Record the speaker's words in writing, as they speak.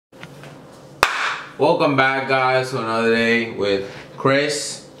Welcome back, guys, to another day with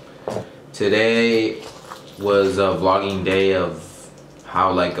Chris. Today was a vlogging day of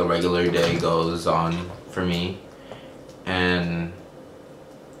how like a regular day goes on for me, and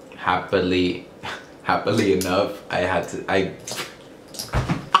happily enough, I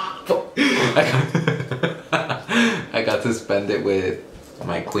got to spend it with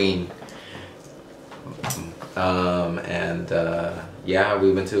my queen. Yeah,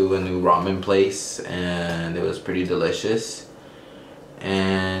 we went to a new ramen place and it was pretty delicious.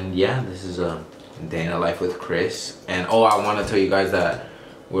 And yeah, this is a day in the life with Chris. And oh, I want to tell you guys that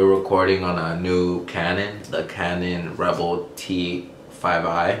we're recording on a new Canon, the Canon Rebel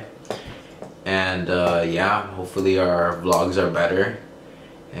T5i. And yeah, hopefully our vlogs are better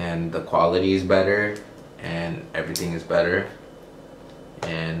and the quality is better and everything is better.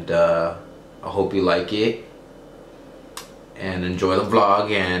 And I hope you like it and enjoy the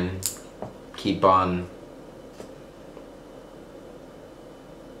vlog and keep on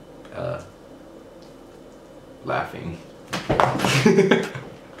laughing.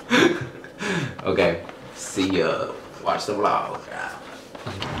 Okay, see ya. Watch the vlog.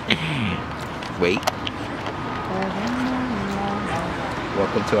 Wait.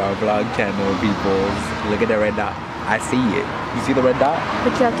 Welcome to our vlog channel, peoples. Look at the red dot. I see it. You see the red dot?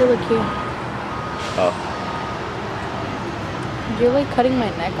 But you have to look here. Oh. You're like cutting my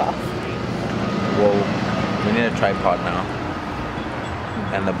neck off. Whoa. We need a tripod now.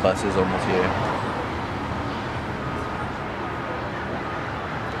 And the bus is almost here.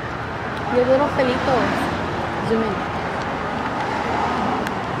 Your little pelitos. Zoom in.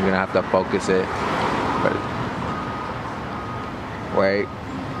 You're gonna have to focus it. But wait.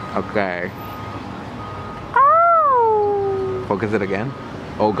 Okay. Oh! Focus it again.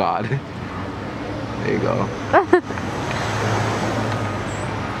 Oh God. There you go.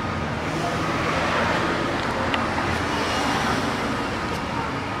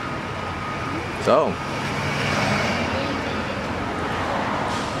 So.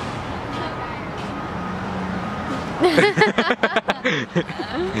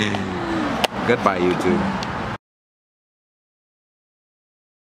 Goodbye, YouTube.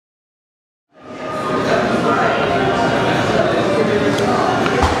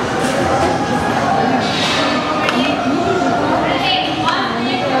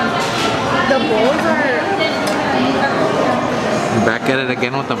 The bowls are... Back at it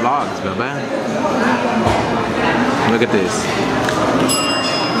again with the vlogs, baby. Look at this.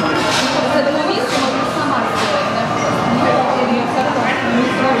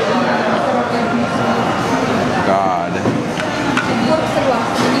 God.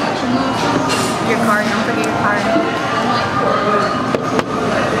 Your card, don't forget your card.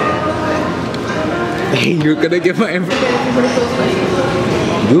 You're gonna get my information.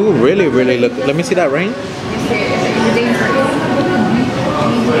 You really look. Let me see that ring.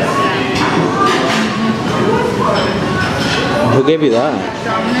 Who gave you that?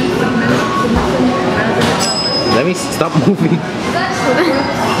 Let me stop moving.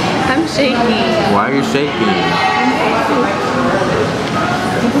 I'm shaking. Why are you shaking?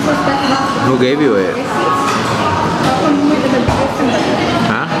 Who gave you it?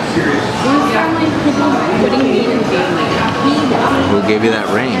 Huh? Who gave you that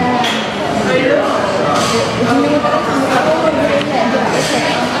ring?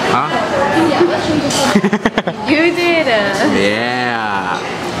 Huh? You did it. Yeah.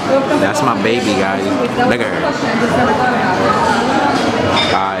 That's my baby, guys. Look at her.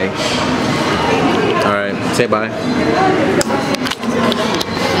 Bye. Alright, say bye.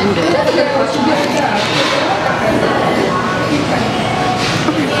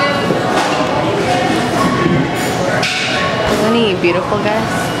 Isn't he beautiful, guys?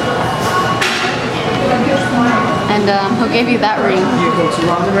 And who gave you that ring? You go to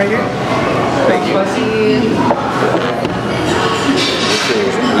ramen right here. Thank you.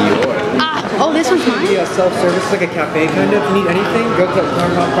 This is yours. Oh, this one's mine? Yeah, self-service, like a cafe kind of. If you need anything, go to the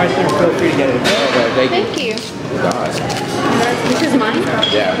Paramount price and feel free to get it. Okay, Thank you. God. This is mine?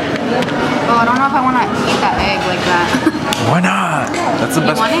 Yeah. Oh, I don't know if I want to eat that egg like that. Why not? That's the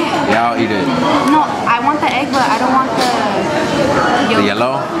best. Want it? Yeah, I'll eat it. No, I want the egg, but I don't want The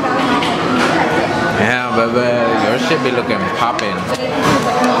yellow? Yeah, baby. Your shit be looking poppin'.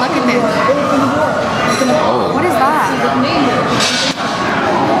 Look at this. Oh. What is that?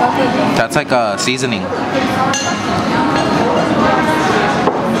 That's like a seasoning.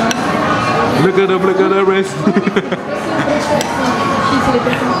 Look at the wrist.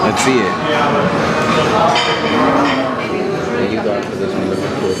 Let's see it. Thank you, God, for this wonderful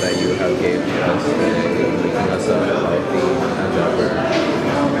food that you have gave us, making us healthy and ever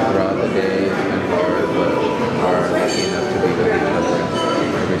throughout the day and for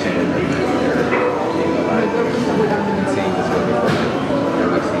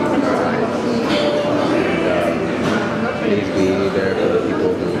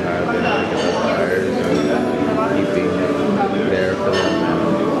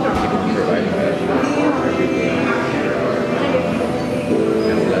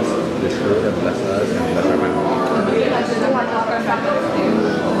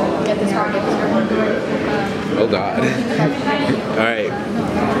Get this one, get this one. Oh God. Alright.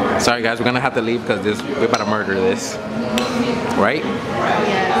 Sorry guys, we're gonna have to leave because we're about to murder this. Right?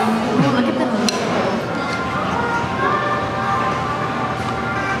 Yeah. Oh, look at the.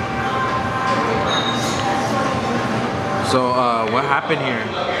 So, what happened here?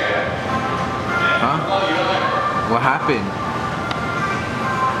 Huh? What happened?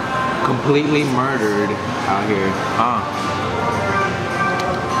 Completely murdered out here. Huh?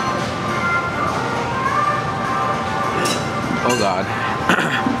 Oh God.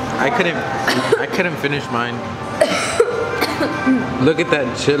 I couldn't finish mine. Look at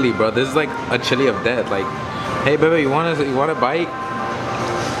that chili, bro. This is like a chili of death. Like, hey baby, you want a bite?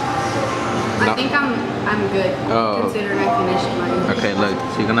 I think I'm good. Oh. Considering I finished mine. Okay, look.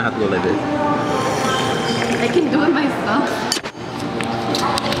 So you're gonna have to go like this. I can do it myself.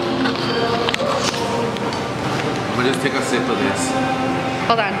 I'm gonna just take a sip of this.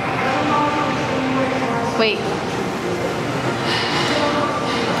 Hold on. Wait.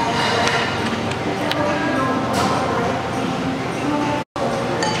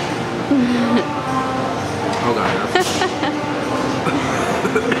 Oh God.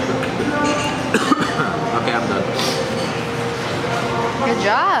 Okay, I'm done. Good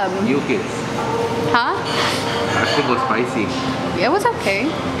job. You kiss. Huh? That shit was spicy. It was okay.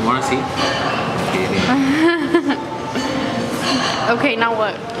 You wanna see? Okay, now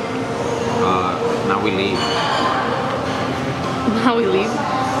what? Now we leave. Now we leave?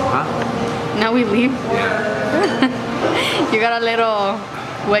 Huh? Now we leave? Yeah. You got a little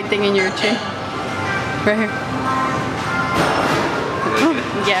white thing in your chin. Right here.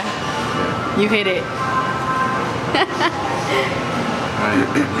 Yeah. You hit it. Alright,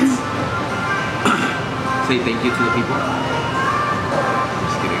 let's say thank you to the people. I'm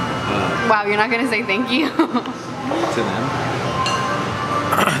just kidding. Wow, you're not gonna say thank you? To them.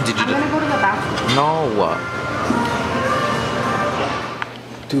 Did you I'm gonna go to the bathroom. No.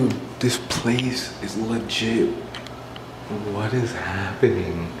 Dude, this place is legit. What is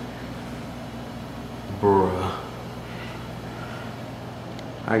happening? Bruh.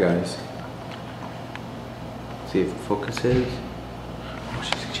 Hi guys. See if it focuses. Oh,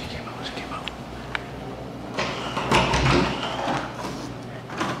 she came out. She came out.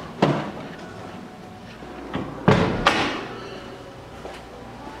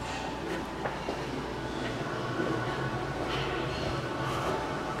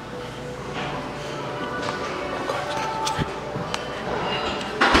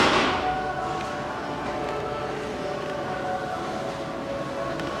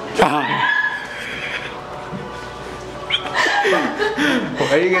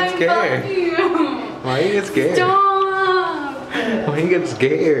 Why you get scared? Why you get scared? Stop! Why you get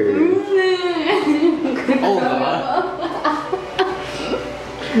scared? Oh God.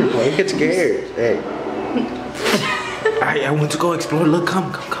 Why you get scared? Hey. I want to go explore. Look,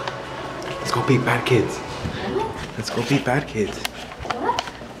 come. Let's go be bad kids. Let's go be bad kids. What?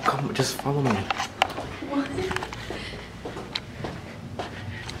 Come, just follow me. What?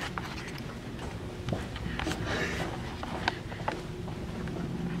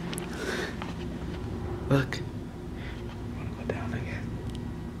 Look. I want to go down again.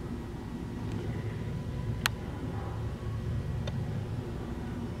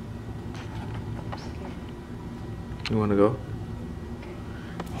 You want to go?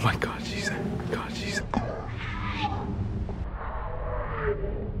 Oh my God, she's a God, she's a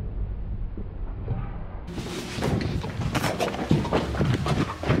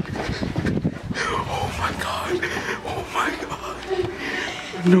Oh my God. Oh my God.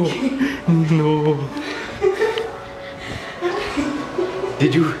 No.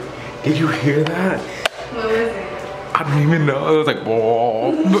 Did you hear that? What was it? I don't even know. It was like,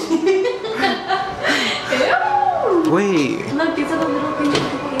 whoa. Ew! Wait. Look, these are the little things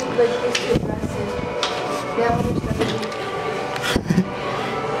that people use, like, it's to dress in. They have other stuff in here.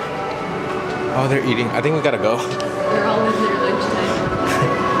 Oh, they're eating. I think we gotta go. They're all in their lunchtime.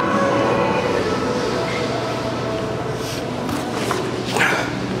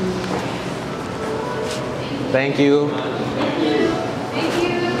 Thank you.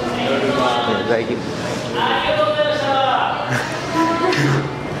 Thank you.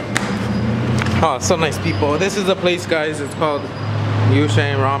 Oh, so nice people. This is a place, guys. It's called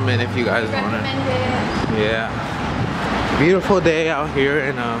Yushain Ramen. If you guys want it. Yeah. Beautiful day out here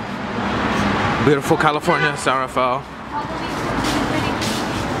in beautiful California, Sarafel.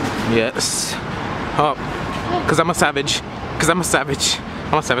 Yes. Oh, cause I'm a savage. Cause I'm a savage.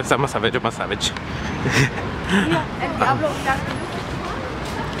 I'm a savage. I'm a savage. I'm a savage.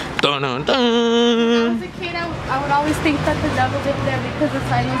 Dun, dun, When I was dun. a kid, I would always think that the devil lived there because the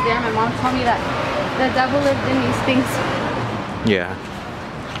sign was there. My mom told me that the devil lived in these things. Yeah.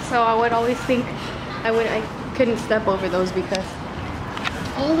 So I would always think I couldn't step over those because.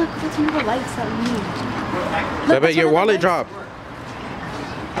 Oh look, that's one of the lights that we need. I bet your wallet dropped.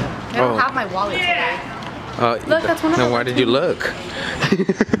 I don't have my wallet today. Look, that's one of the Then why did you look?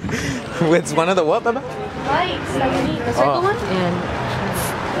 It's one of the what, Baba? lights that we need. The circle one?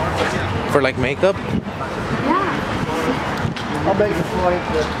 For like makeup? Yeah. I'll make it for you.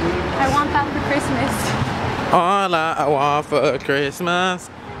 I want that for Christmas. All I want for Christmas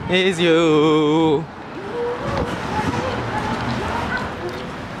is you.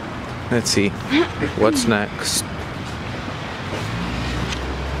 Let's see. What's next?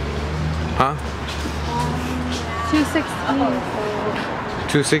 Huh? 216.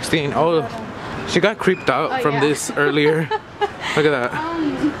 216. Oh, she got creeped out from yeah. this earlier. Look at that.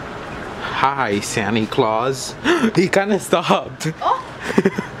 Hi, Santa Claus. He kind of stopped. Oh.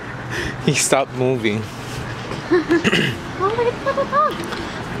 He stopped moving. Oh, look at the dog.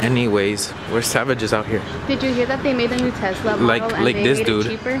 Anyways, we're savages out here. Did you hear that they made a new Tesla model Like and this they made dude. it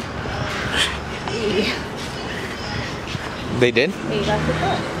cheaper? Hey, They did? hey, that's the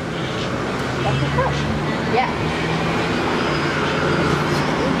cup. That's the cup. Yeah.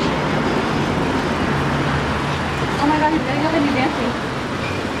 Oh my god, he's getting up and he's dancing.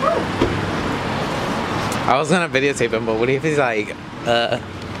 I was gonna videotape him, but what if he's like, you I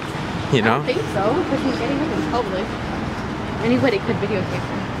know? don't think so, because he's getting up in public. Anybody could videotape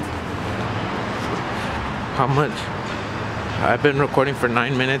him. How much? I've been recording for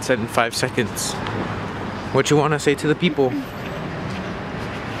 9 minutes and 5 seconds. What you want to say to the people?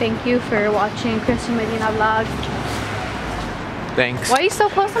 Thank you for watching Christian Medina vlog. Thanks. Why are you so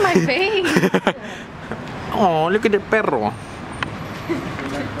close to my face? Oh, look at the perro.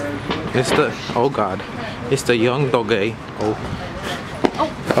 It's the, oh god. It's the young doggy. Oh.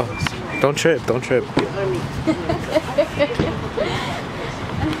 Oh, don't trip, don't trip.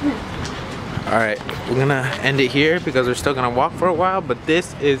 Alright, we're gonna end it here because we're still gonna walk for a while, but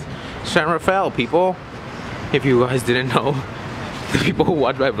this is San Rafael, people. If you guys didn't know, the people who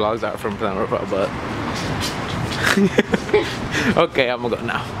watch my vlogs are from San Rafael, but okay, I'm gonna go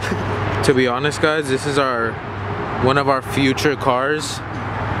now. To be honest, guys, this is one of our future cars.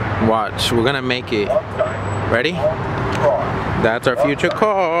 Watch, we're gonna make it. Ready? That's our future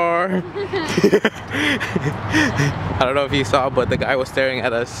car. I don't know if you saw, but the guy was staring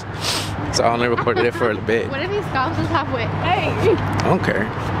at us, so I only recorded it for a bit. What if he stops us halfway? Hey! I don't care.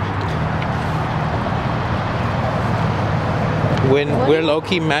 When we're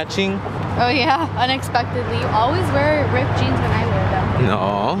low-key matching. Oh yeah, unexpectedly. You always wear ripped jeans when I wear them.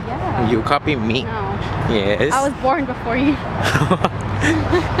 No. Yeah. You copy me. No. Yes. I was born before you.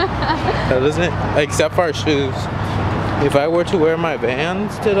 That doesn't, except for our shoes. If I were to wear my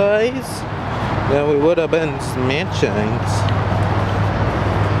Vans today, then we would have been matching.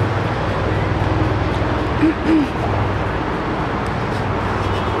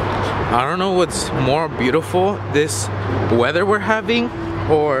 I don't know what's more beautiful, this weather we're having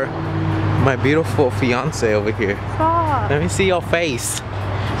or my beautiful fiance over here. Stop. Let me see your face.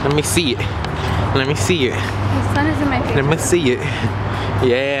 Let me see it. Let me see it. The sun is in my face. Let me see it.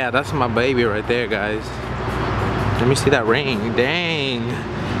 Yeah, that's my baby right there, guys. Let me see that ring. Dang.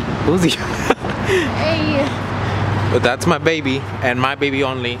 Who's he? Hey. But that's my baby and my baby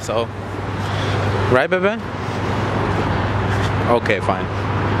only, so. Right, baby? Okay, fine.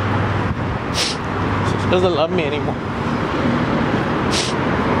 She doesn't love me anymore.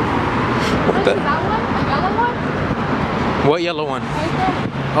 What Look, the? is that one? A yellow one? What yellow one? Right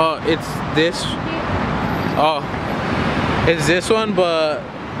there. Oh, it's this. Oh, it's this one, but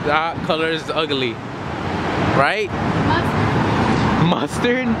that color is ugly. Right?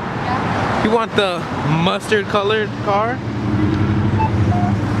 Mustard. Mustard? Yeah. You want the mustard colored car?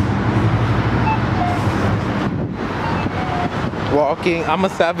 Walking, I'm a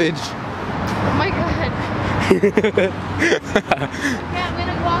savage. Oh my god. Can't win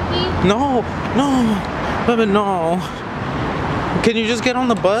a walkie. No, no, baby, no. Can you just get on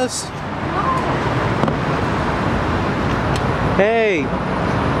the bus? Hey,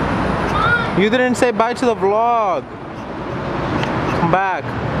 you didn't say bye to the vlog. Come back.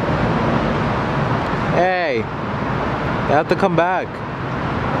 Hey, you have to come back.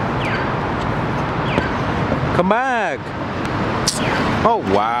 Come back. Oh,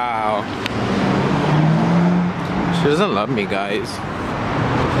 wow. She doesn't love me, guys.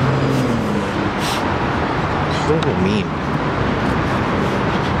 She's a little mean.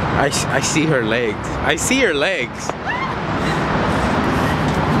 I see her legs. I see her legs.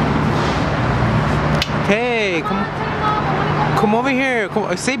 Hey, come over here.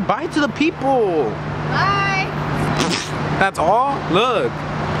 Come, say bye to the people. Bye. That's all? Look.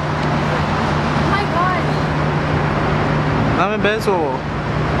 Oh my god. Dame beso.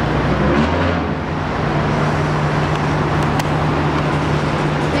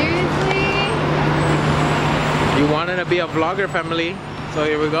 Seriously? You wanted to be a vlogger, family, so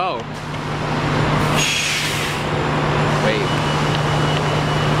here we go. Wait.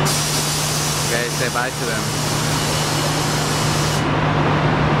 Okay, say bye to them.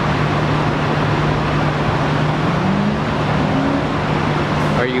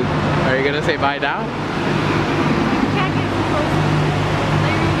 Are you gonna say bye now? You can't get too close.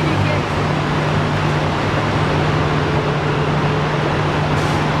 Like, you're gonna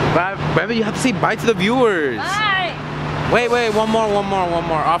Bye, baby. You have to say bye to the viewers. Bye. Wait, one more.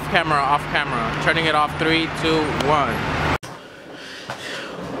 Off camera. Turning it off. 3, 2, 1.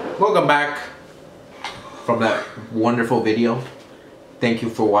 Welcome back from that wonderful video. Thank you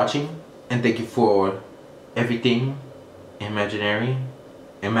for watching, and thank you for everything, imagination,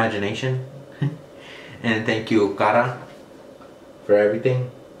 and thank you, Cara, for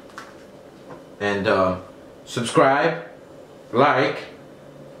everything. And subscribe, like,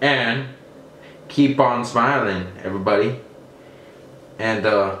 and keep on smiling, everybody. And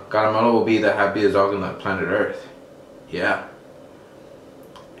Caramelo will be the happiest dog on the planet Earth. Yeah.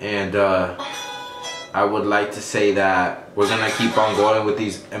 And I would like to say that we're gonna keep on going with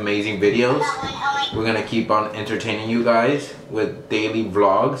these amazing videos. We're gonna keep on entertaining you guys with daily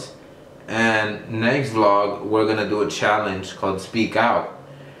vlogs. And next vlog, we're gonna do a challenge called Speak Out.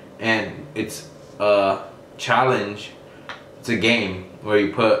 And it's a challenge, it's a game where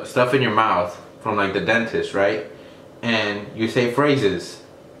you put stuff in your mouth from like the dentist, right? And you say phrases.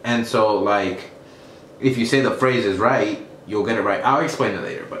 And so like, if you say the phrases right, you'll get it right. I'll explain it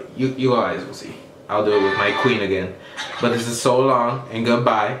later, but you guys will see. I'll do it with my queen again. But this is so long and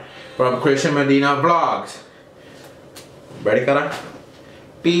goodbye from Christian Medina Vlogs. Ready, Cara?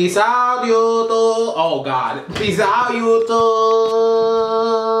 Peace out, YouTube. Oh God. Peace out,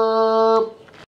 YouTube.